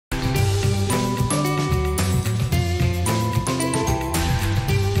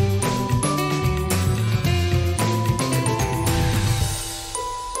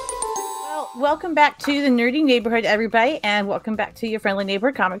Welcome back to the Nerdy Neighborhood, everybody, and welcome back to your Friendly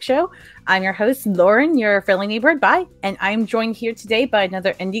Neighborhood Comic Show. I'm your host, Lauren, your Friendly Neighborhood Bi, and I'm joined here today by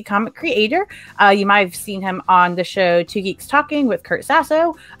another indie comic creator. You might have seen him on the show Two Geeks Talking with Kurt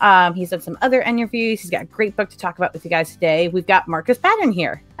Sasso. He's done some other interviews. He's got a great book to talk about with you guys today. We've got Markus Pattern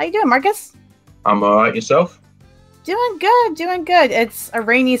here. How you doing, Markus? I'm all right. Yourself? Doing good, doing good. It's a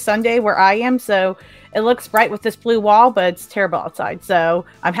rainy Sunday where I am, so it looks bright with this blue wall, but it's terrible outside. So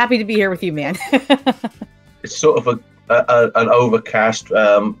I'm happy to be here with you, man. It's sort of an overcast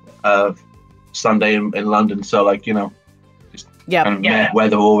Sunday in London, so just kind of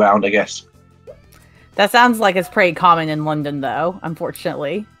weather all around, I guess. That sounds like it's pretty common in London, though.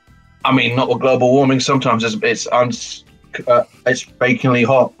 Unfortunately. I mean, not with global warming. Sometimes it's bakingly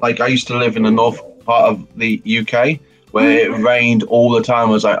hot. Like I used to live in the north part of the UK where it rained all the time.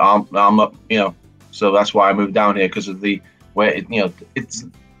 I was like, I'm not, So that's why I moved down here, because of the where it's.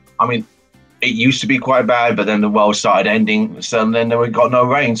 I mean, it used to be quite bad, but then the world started ending, so then we got no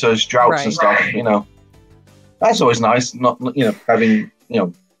rain, so it's droughts and stuff. Right. That's always nice. Not having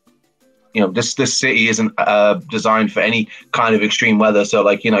this city isn't designed for any kind of extreme weather. So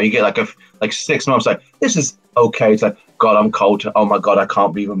you get like 6 months like this is okay. It's like, God, I'm cold. Oh my God, I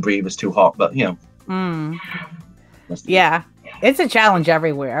can't even breathe. It's too hot. But Yeah. It's a challenge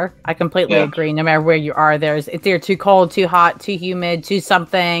everywhere. I completely agree. No matter where you are, it's either too cold, too hot, too humid, too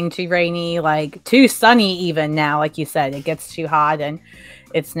something, too rainy, like too sunny even now. Like you said, it gets too hot and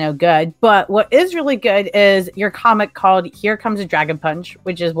it's no good. But what is really good is your comic called Here Comes a Dragon Punch,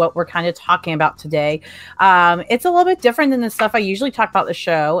 which is what we're kind of talking about today. It's a little bit different than the stuff I usually talk about the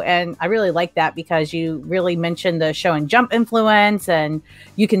show. And I really like that because you really mentioned the show and Jump influence, and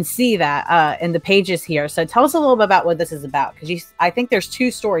you can see that in the pages here. So tell us a little bit about what this is about, because I think there's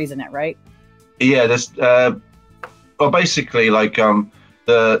 2 stories in it, right? Yeah, there's basically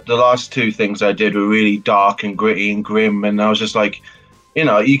the last 2 things I did were really dark and gritty and grim, and I was just like,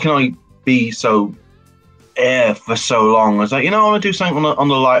 you can only be so air for so long. I was like, I want to do something on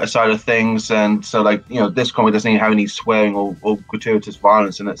the lighter side of things. And so this comic doesn't even have any swearing or gratuitous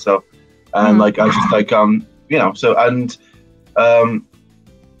violence in it. So, and I was just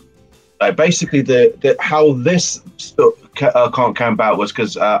basically the how this comic came about was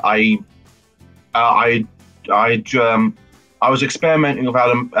because I was experimenting with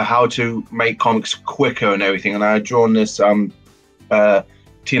how to make comics quicker and everything. And I had drawn this,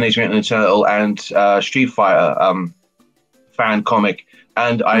 Teenage Mutant Ninja Turtle and Street Fighter fan comic,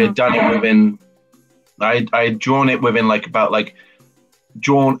 and I had done it within. I had drawn it within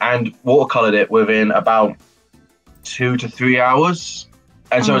drawn and watercolored it within about 2 to 3 hours,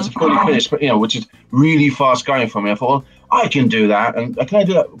 and so it's fully finished. Which is really fast going for me. I thought, well, I can do that, and can I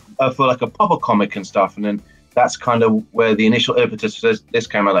do that for a proper comic and stuff? And then that's kind of where the initial impetus for this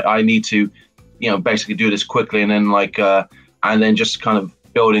came out. Like, I need to, basically do this quickly, and then and then just kind of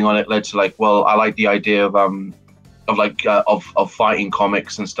building on it led to well, I like the idea of fighting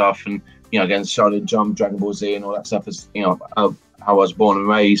comics and stuff, and again, Shonen Jump, Dragon Ball Z, and all that stuff is how I was born and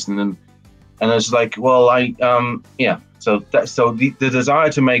raised, and it's like, well, so the desire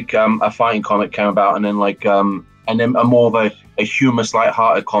to make a fighting comic came about, and then and then a more of a humorous,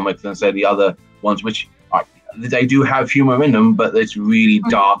 light-hearted comic than say the other ones, which they do have humor in them, but it's really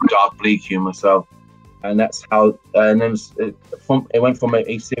dark, bleak humor. So. And that's how, and then it went from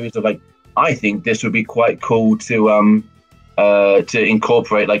a series of I think this would be quite cool to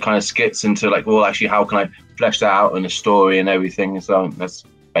incorporate kind of skits into well, actually, how can I flesh that out in a story and everything? And so that's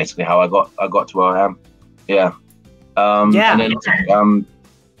basically how I got to where I am. Yeah. And then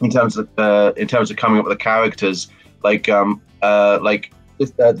in terms of coming up with the characters, the 2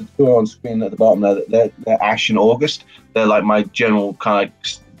 on screen at the bottom there, they're Ash and August. They're my general kind of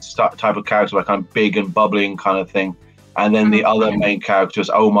type of character, kind of big and bubbling kind of thing. And then the other main character is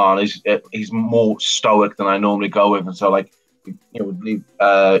Omar, and he's more stoic than I normally go with, and so would leave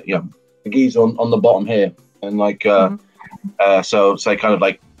the geezer on the bottom here, and so it's kind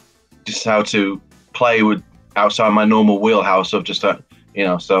of just how to play with outside my normal wheelhouse of just so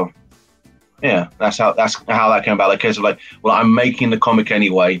yeah, that's how that came about. Case of well, I'm making the comic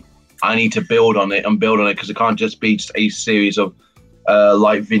anyway, I need to build on it because it can't just be just a series of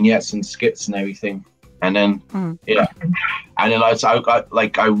vignettes and skits and everything, and then and then I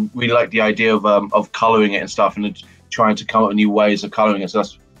really like the idea of coloring it and stuff, and trying to come up with new ways of coloring it. So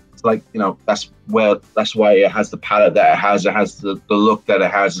that's why it has the palette that it has the look that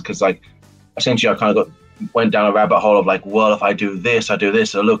it has, because essentially I kind of went down a rabbit hole of well, if I do this,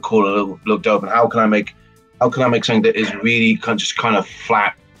 it'll look cool, it'll look dope, and how can I make something that is really kind of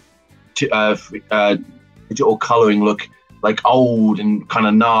flat digital coloring look like old and kind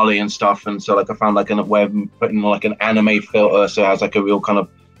of gnarly and stuff, and so like I found like a way of putting like an anime filter, so it has like a real kind of,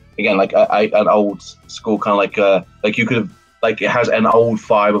 again, like an old school kind of like you could have, like it has an old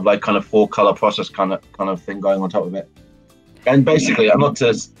vibe of like kind of 4-color process kind of thing going on top of it. And basically, I'm not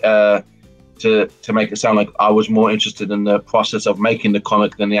to make it sound like I was more interested in the process of making the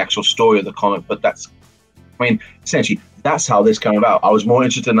comic than the actual story of the comic, but that's, I mean, essentially that's how this came about. I was more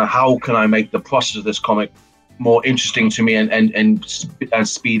interested in how can I make the process of this comic more interesting to me and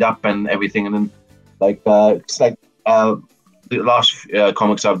speed up and everything. And then like it's like the last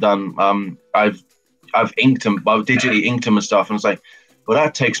comics I've done, I've inked them, I've digitally inked them and stuff, and it's like, well,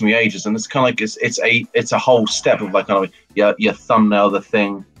 that takes me ages. And it's kind of like it's a whole step of like kind of like, you thumbnail the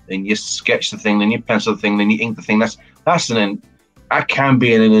thing, then you sketch the thing, then you pencil the thing, then you ink the thing. That can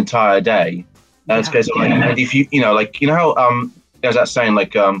be in an entire day. That's because like, if you like, you know how there's that saying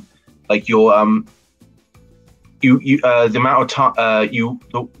like your the amount of time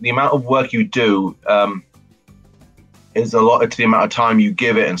the amount of work you do is allotted to the amount of time you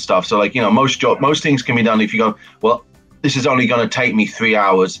give it and stuff. So like, most things can be done if you go, well, this is only going to take me 3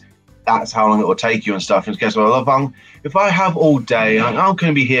 hours. That's how long it will take you and stuff. And guess what? If I have all day, I'm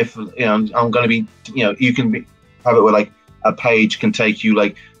going to be here for, I'm going to be, you can have it where like a page can take you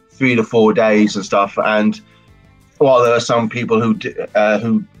like 3 to 4 days and stuff. And while there are some people who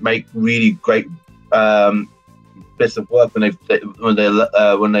make really great bits of work when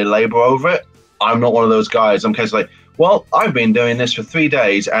they labor over it, I'm not one of those guys. I'm kind of like, well, I've been doing this for 3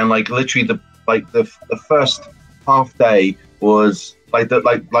 days, and like literally the first half day was like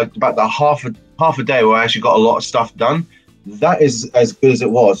about the half a day where I actually got a lot of stuff done. That is as good as it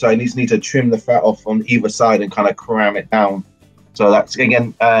was. So I need to trim the fat off on either side and kind of cram it down. So that's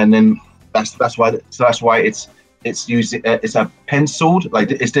again, and then that's why it's using it's a penciled, like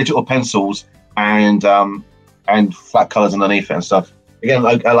it's digital pencils and flat colors underneath it and stuff. Again,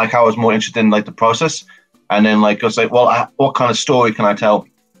 I like how I was more interested in like the process, and then like I was like, well, what kind of story can I tell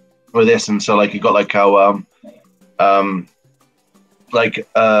with this? And so like you got like how like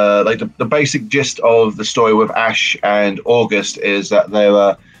the basic gist of the story with Ash and August is that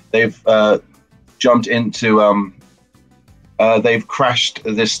they've jumped into they've crashed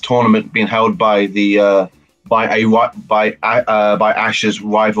this tournament being held by Ash's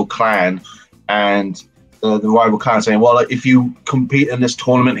rival clan, and the rival clan saying, well, if you compete in this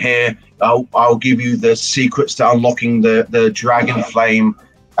tournament here, I'll give you the secrets to unlocking the dragon flame.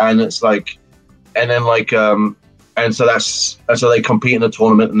 And it's like, and then like and so they compete in the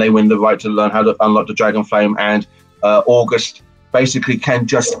tournament and they win the right to learn how to unlock the dragon flame. And August basically can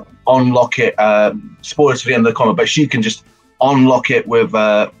just unlock it, spoilers for the end of the comic, but she can just unlock it with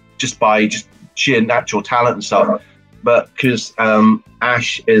just by sheer natural talent and stuff. But because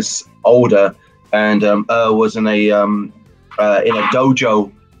Ash is older and was in a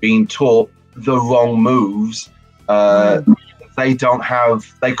dojo being taught the wrong moves, they can't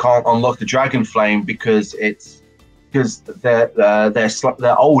unlock the dragon flame because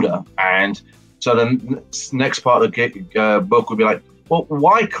they're older. And so the next part of the book would be like, well,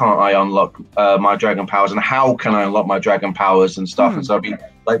 why can't I unlock my dragon powers, and how can I unlock my dragon powers and stuff? And so it'd be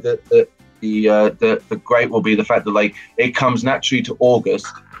like the great will be the fact that like it comes naturally to August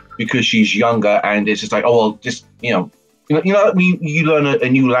because she's younger, and it's just like, oh well, just you learn a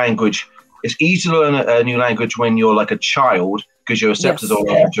new language. It's easy to learn a new language when you're like a child because you're accepted all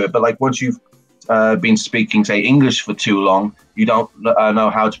over to it. But like once you've been speaking, say, English for too long, you don't know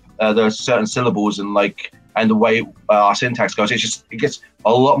how to. There are certain syllables and the way our syntax goes. It gets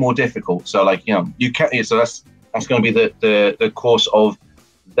a lot more difficult. So like you can't. So that's going to be the course of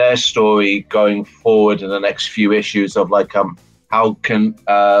their story going forward in the next few issues of like how can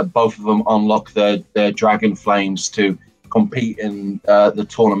both of them unlock their dragon flames to compete in the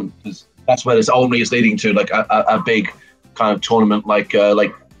tournament, because that's where this ultimately is leading to, like a big kind of tournament like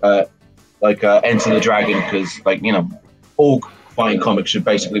Enter the Dragon, because like all fighting comics should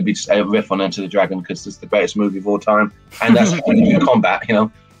basically be just a riff on Enter the Dragon because it's the greatest movie of all time, and that's combat.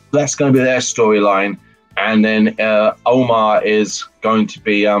 That's going to be their storyline. And then Omar is going to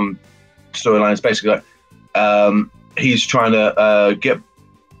be storyline is basically like he's trying to get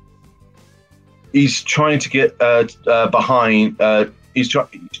behind. He's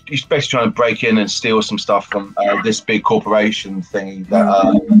basically trying to break in and steal some stuff from this big corporation thing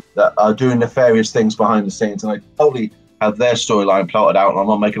that are doing nefarious things behind the scenes, and I totally have their storyline plotted out, and I'm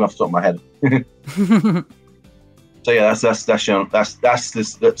not making off the top of my head. So yeah, that's the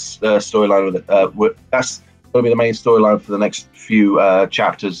storyline with it. That's going to be the main storyline for the next few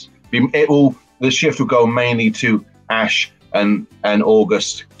chapters. The shift will go mainly to Ash and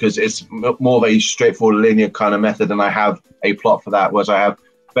August, because it's more of a straightforward linear kind of method, and I have a plot for that, whereas I have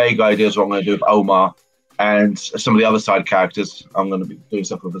vague ideas what I'm going to do with Omar and some of the other side characters I'm going to be doing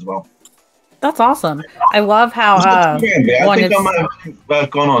stuff with as well. That's awesome. I love how I think I might have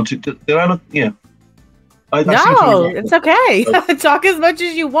gone on to. Did I not? Yeah. No, it's okay. Talk as much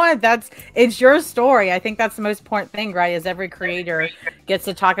as you want. It's your story. I think that's the most important thing, right? Is every creator gets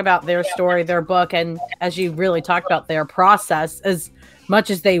to talk about their story, their book, and as you really talked about, their process as much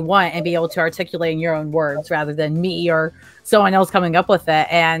as they want, and be able to articulate in your own words rather than me or someone else coming up with it.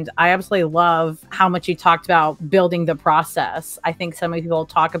 And I absolutely love how much you talked about building the process. I think so many people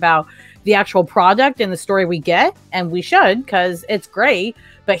talk about the actual product and the story we get, and we should, because it's great.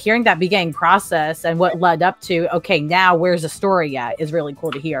 But hearing that beginning process and what led up to, okay, now where's the story at, is really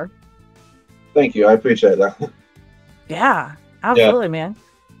cool to hear. Thank you. I appreciate that. Yeah, absolutely, man.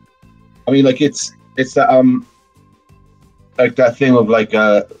 I mean, like it's that like that thing of like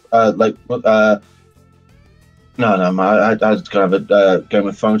no, I was kind of a Game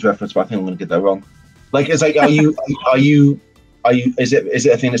of Thrones reference, but I think I'm going to get that wrong. Like, it's like, are you? Is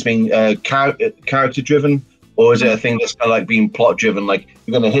it a thing that's being character driven? Or is it a thing that's kind of like being plot driven? Like,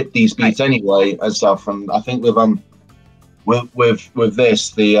 you're going to hit these beats anyway and stuff. And I think with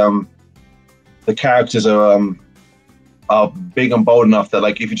this, the characters are big and bold enough that,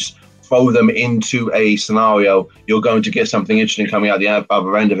 like, if you just throw them into a scenario, you're going to get something interesting coming out the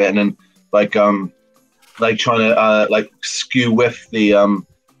other end of it. And then like trying to like skew with the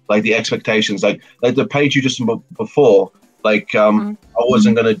like the expectations. Like the page you just before. Like I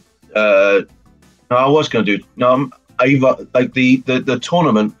wasn't gonna. No, I was going to do. No, like the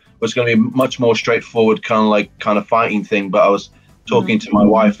tournament was going to be much more straightforward, kind of fighting thing. But I was talking to my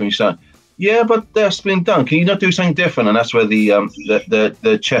wife, and she said, "Yeah, but that's been done. Can you not do something different?" And that's where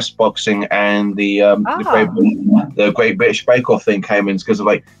the chess boxing and the Great British Bake Off thing came in, because of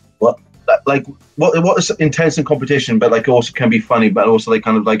what is intense in competition, but like also can be funny, but also they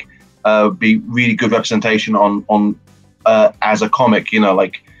kind of like be really good representation on as a comic, you know,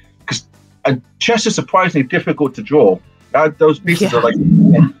 like. And chess is surprisingly difficult to draw. Those pieces are like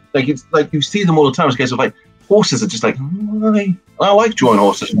it's like you see them all the time. It's a case of like horses are just like, I like drawing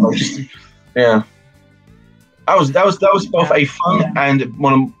horses. Yeah, that was both a fun and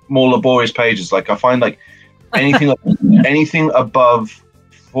one of more laborious pages. Like I find like anything above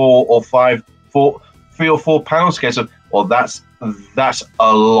 3 or 4 panels, case of that's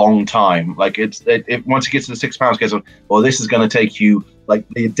a long time. Like it once it gets to the 6 panels, case of this is going to take you like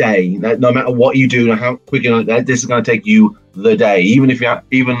the day. No matter what you do and how quick this is going to take you the day. Even if you have,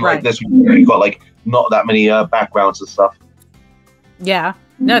 like this, you've got like not that many backgrounds and stuff. Yeah,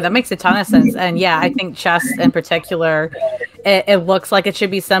 no, that makes a ton of sense. And yeah, I think chess in particular, it looks like it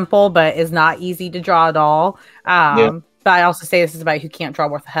should be simple, but is not easy to draw at all. But I also say this is about who can't draw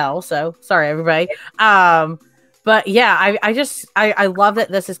worth hell. So sorry, everybody. But yeah, I love that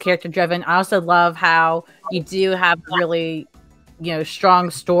this is character driven. I also love how you do have really,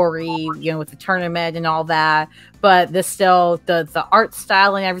 strong story, with the tournament and all that. But this still, the art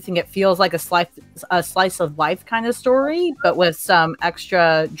style and everything, it feels like a slice of life kind of story, but with some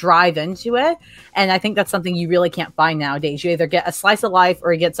extra drive into it. And I think that's something you really can't find nowadays. You either get a slice of life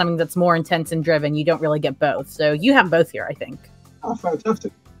or you get something that's more intense and driven. You don't really get both. So you have both here, I think. Oh,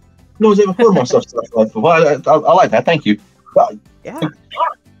 fantastic. No one's ever put myself stuff like that. I like that. Thank you. But yeah.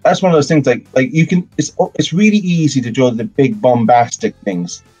 That's one of those things like you can. It's really easy to draw the big bombastic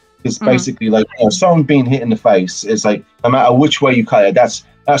things, because basically like someone being hit in the face is like, no matter which way you cut it, that's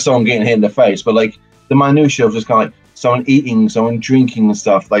someone getting hit in the face. But like the minutia of just kind of like someone eating, someone drinking and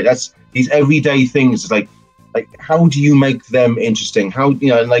stuff, like that's these everyday things. It's like how do you make them interesting? How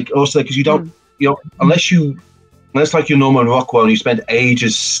and like also because you don't unless like you're Norman Rockwell and you spend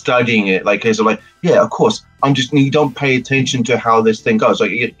ages studying it, like it's like, yeah, of course, you don't pay attention to how this thing goes.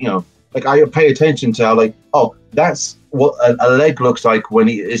 Like, like I pay attention to how like, oh, that's what a leg looks like when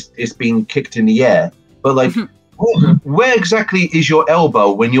it's being kicked in the air. But like, where exactly is your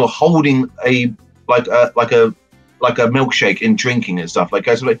elbow when you're holding a milkshake and drinking and stuff? Like,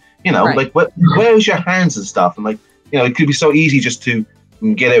 guys, like, like where is your hands and stuff? And like, it could be so easy just to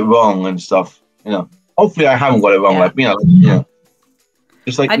get it wrong and stuff, Hopefully, I haven't got it wrong.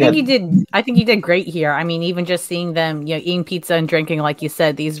 Just like I think you did. I think you did great here. I mean, even just seeing them, eating pizza and drinking, like you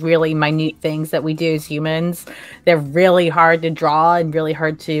said, these really minute things that we do as humans, they're really hard to draw and really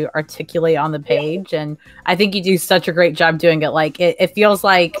hard to articulate on the page. And I think you do such a great job doing it. Like it feels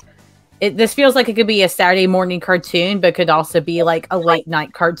like this feels like it could be a Saturday morning cartoon, but could also be like a late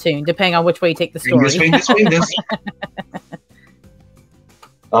night cartoon, depending on which way you take the story.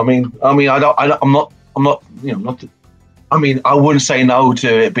 I mean, I'm not I mean, I wouldn't say no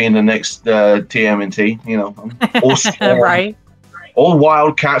to it being the next TMNT, you know, or right, or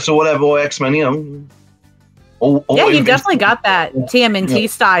Wildcats or whatever, or X-Men, you know. Yeah, you definitely got that TMNT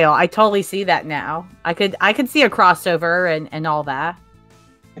style. I totally see that now. I could see a crossover and all that.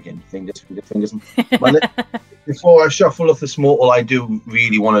 Again, fingers. Before I shuffle off this mortal, I do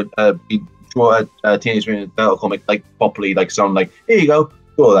really want to draw a Teenage Mutant Ninja Turtle comic like properly, like someone like, here you go,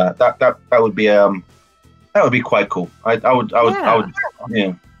 draw that. That would be quite cool. I would,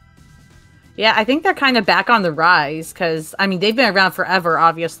 yeah. Yeah, I think they're kind of back on the rise because I mean they've been around forever,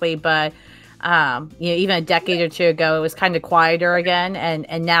 obviously, but even a decade or two ago, it was kind of quieter again,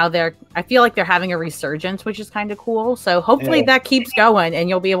 and now I feel like they're having a resurgence, which is kind of cool. So hopefully that keeps going, and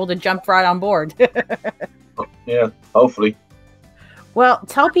you'll be able to jump right on board. Yeah, hopefully. Well,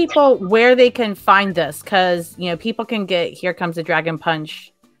 tell people where they can find this, because people can get Here Comes the Dragon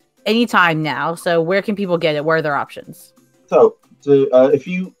Punch anytime now. So where can people get it? Where are their options? So if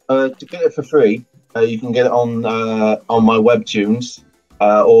you to get it for free, you can get it on my Webtoons.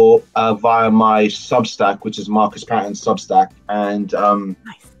 Or via my Substack, which is Markus Pattern Substack, and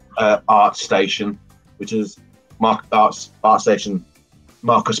ArtStation, which is ArtStation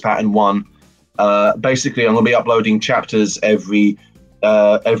Markus Pattern 1. Basically, I'm going to be uploading chapters every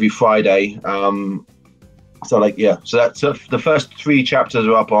Friday. So that's the first 3 chapters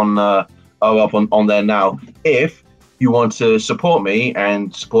are up on there now. If you want to support me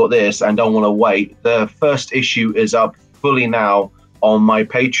and support this and don't want to wait, the first issue is up fully now on my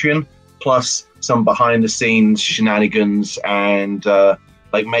Patreon, plus some behind the scenes shenanigans and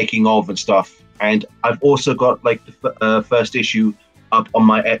like making of and stuff. And I've also got like the first issue up on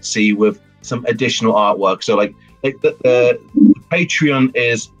my Etsy with some additional artwork. So like the Patreon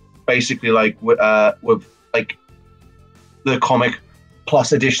is basically like with like the comic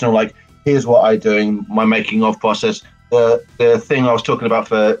plus additional, like, here's what I'm doing, my making of process, the thing I was talking about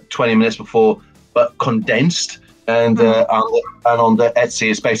for 20 minutes before, but condensed. And on the Etsy,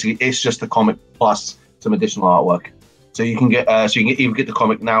 it's just the comic plus some additional artwork. So you can get either get the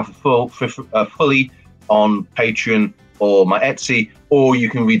comic now for fully on Patreon or my Etsy, or you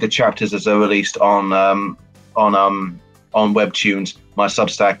can read the chapters as they're released on Webtoons, my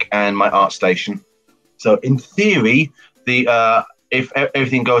Substack, and my ArtStation. So in theory, if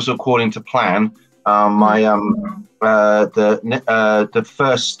everything goes according to plan, the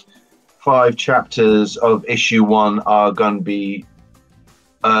first 5 chapters of issue 1 are going to be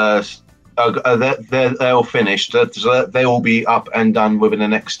they're all finished. So they will be up and done within the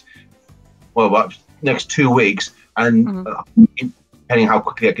next 2 weeks, and depending how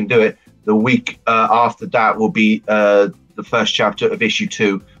quickly I can do it, the week after that will be the first chapter of issue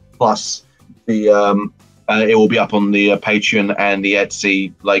 2, plus the it will be up on the Patreon and the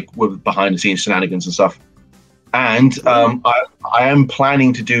Etsy, like with behind the scenes shenanigans and stuff. And I am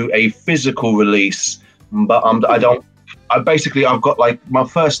planning to do a physical release, but I've got like my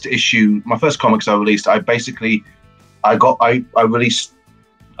first comics I released. I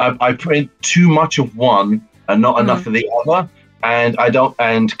print too much of one and not enough of the other. And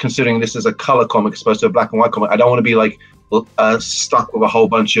considering this is a color comic as opposed to a black and white comic, I don't want to be like stuck with a whole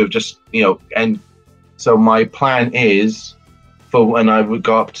bunch of just, and so my plan is for when I would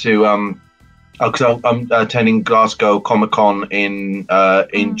go up to because I'm attending Glasgow Comic-Con in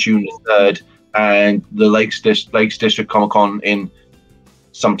June the 3rd, and the Lakes District Comic-Con in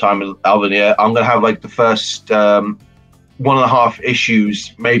sometime in Albania. I'm going to have like the first 1.5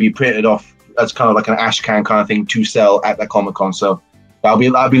 issues maybe printed off as kind of like an ashcan kind of thing to sell at that Comic-Con. So I'll be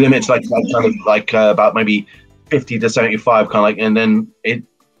limited to about maybe 50 to 75 kind of like, and then it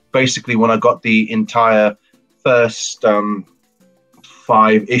basically when I got the entire first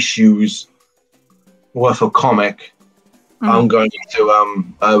 5 issues worth of comic, I'm going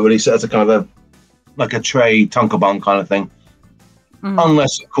to release it as a kind of a Trey Tunkerbung kind of thing.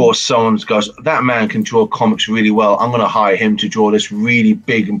 Unless, of course, someone goes, that man can draw comics really well, I'm going to hire him to draw this really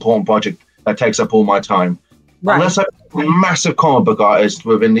big, important project that takes up all my time. Right. Unless I'm a massive comic book artist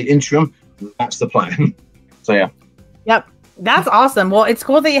within the interim, that's the plan. So, yeah. Yep. That's awesome. Well, it's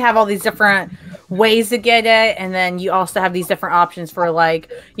cool that you have all these different ways to get it, and then you also have these different options for, like,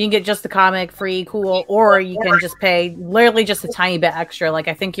 you can get just the comic free, cool, or you can just pay literally just a tiny bit extra. Like,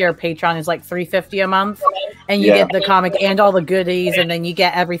 I think your Patreon is like $3.50 a month, and you get the comic and all the goodies, and then you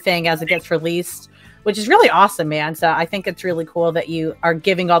get everything as it gets released, which is really awesome, man. So I think it's really cool that you are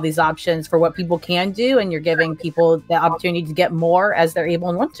giving all these options for what people can do, and you're giving people the opportunity to get more as they're able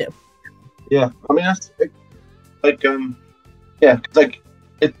and want to. Yeah, I mean, that's like yeah, it's like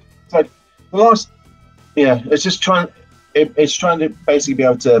the last, it's just trying. it's trying to basically be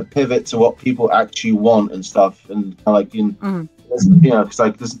able to pivot to what people actually want and stuff, and like you know, because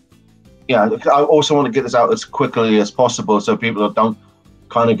like this, yeah. I also want to get this out as quickly as possible so people don't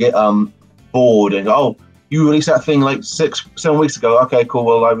kind of get bored and go, oh, you released that thing like 6-7 weeks ago. Okay, cool.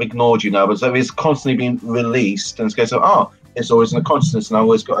 Well, I've ignored you now, but so it's constantly being released, and it's going so it's always in the consciousness, and I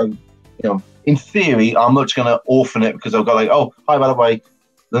always got you know. In theory, I'm not just going to orphan it because I've got like, oh, hi, by the way,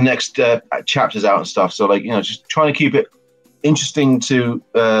 the next chapter's out and stuff. So like, you know, just trying to keep it interesting to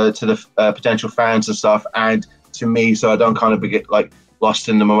the potential fans and stuff, and to me, so I don't kind of get like lost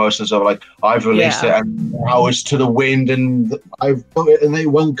in the mimosas of like, I've released it and now it's to the wind and I've got it and they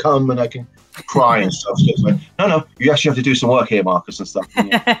won't come and I can cry and stuff. So it's like, no, you actually have to do some work here, Marcus, and stuff.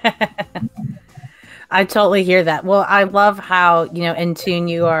 I totally hear that. Well, I love how, you know, in tune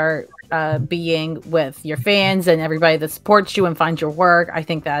you are being with your fans and everybody that supports you and finds your work. I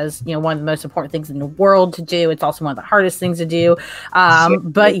think that is, you know, one of the most important things in the world to do. It's also one of the hardest things to do.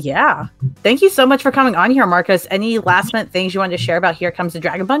 But yeah, thank you so much for coming on here, Marcus. Any last minute things you wanted to share about Here Comes the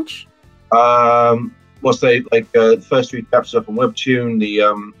Dragon Punch? What's the the first 3 chapters up on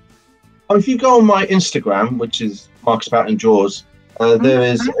Webtoon. If you go on my Instagram, which is Markus Pattern Draws, there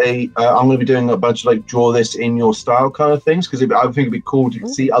is I'm going to be doing a bunch of like draw this in your style kind of things, because I think it'd be cool to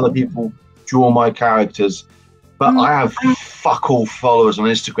see other people draw my characters. But I have fuck all followers on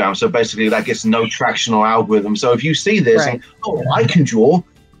Instagram, so basically that gets no traction or algorithm. So if you see this, and, I can draw,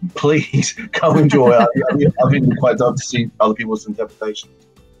 please go and draw it. I think it'd be quite tough to see other people's interpretations.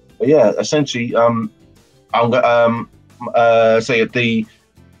 But yeah, essentially, I'm say at the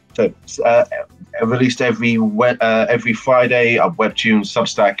released every Friday on Webtoon,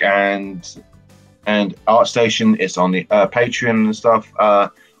 Substack, and ArtStation. It's on the Patreon and stuff.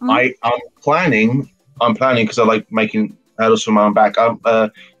 I'm planning because I like making hurdles for my own back. I'm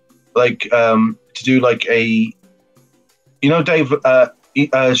to do like a, you know, Dave,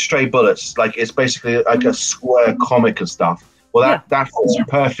 Stray Bullets. Like it's basically like a square comic and stuff. Well, that fits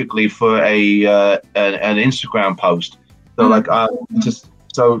perfectly for an Instagram post. So like just.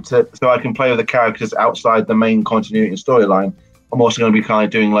 So I can play with the characters outside the main continuity and storyline. I'm also going to be kind of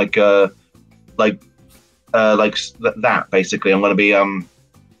doing like that basically. I'm going to be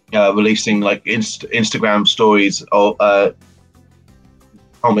releasing like Instagram stories or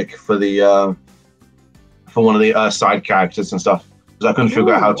comic for the for one of the side characters and stuff, because I couldn't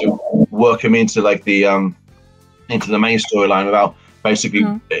figure out how to work them into like the into the main storyline without basically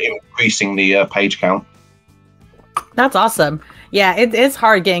increasing the page count. That's awesome. Yeah, it's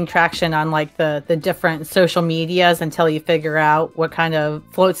hard getting traction on like the different social medias until you figure out what kind of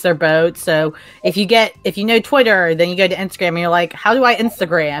floats their boat. So if you know Twitter, then you go to Instagram and you're like, how do I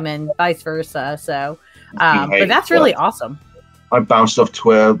Instagram, and vice versa. So but that's really awesome. I bounced off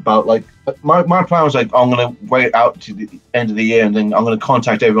Twitter about like my plan was like, I'm gonna wait out to the end of the year and then I'm gonna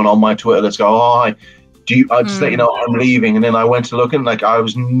contact everyone on my Twitter. Let's go, oh hi, I'll just let you know I'm leaving. And then I went to look and like I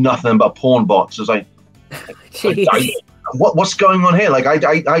was nothing but porn bots. I was like, what's going on here? Like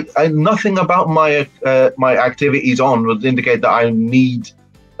I nothing about my my activities on would indicate that I need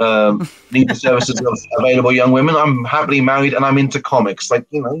the services of available young women. I'm happily married and I'm into comics, like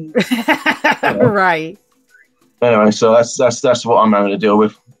you know. Right. Anyway, so that's what I'm having to deal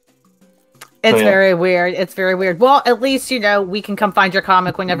with. It's very weird. It's very weird. Well, at least, you know, we can come find your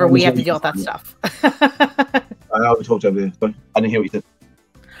comic whenever we have to deal with that stuff. I already talked over there, but I didn't hear what you said.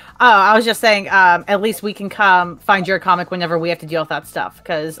 Oh, I was just saying, at least we can come find your comic whenever we have to deal with that stuff,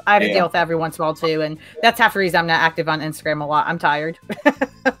 because I have to deal with that every once in a while too, and that's half the reason I'm not active on Instagram a lot. I'm tired.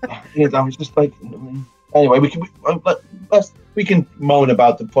 Yeah, I was just like, anyway, we can moan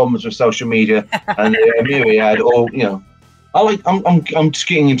about the problems with social media and the myriad, or you know, I'm just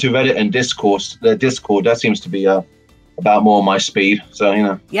getting into Reddit and Discord. The Discord that seems to be about more my speed. So you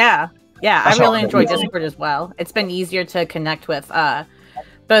know. Yeah, I really enjoy Discord as well. It's been easier to connect with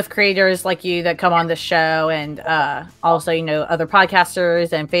both creators like you that come on the show, and also, you know, other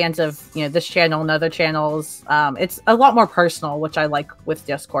podcasters and fans of, you know, this channel and other channels. It's a lot more personal, which I like with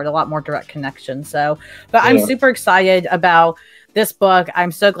Discord, a lot more direct connection. So, but I'm super excited about this book.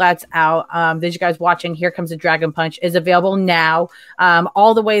 I'm so glad it's out. Did you guys watching? Here Comes the Dragon Punch is available now.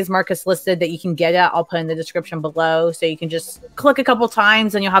 All the ways Marcus listed that you can get it, I'll put in the description below. So you can just click a couple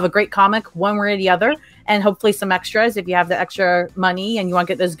times and you'll have a great comic one way or the other. And hopefully some extras. If you have the extra money and you want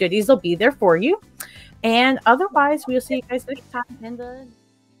to get those goodies, they'll be there for you. And otherwise, we'll see you guys next time in the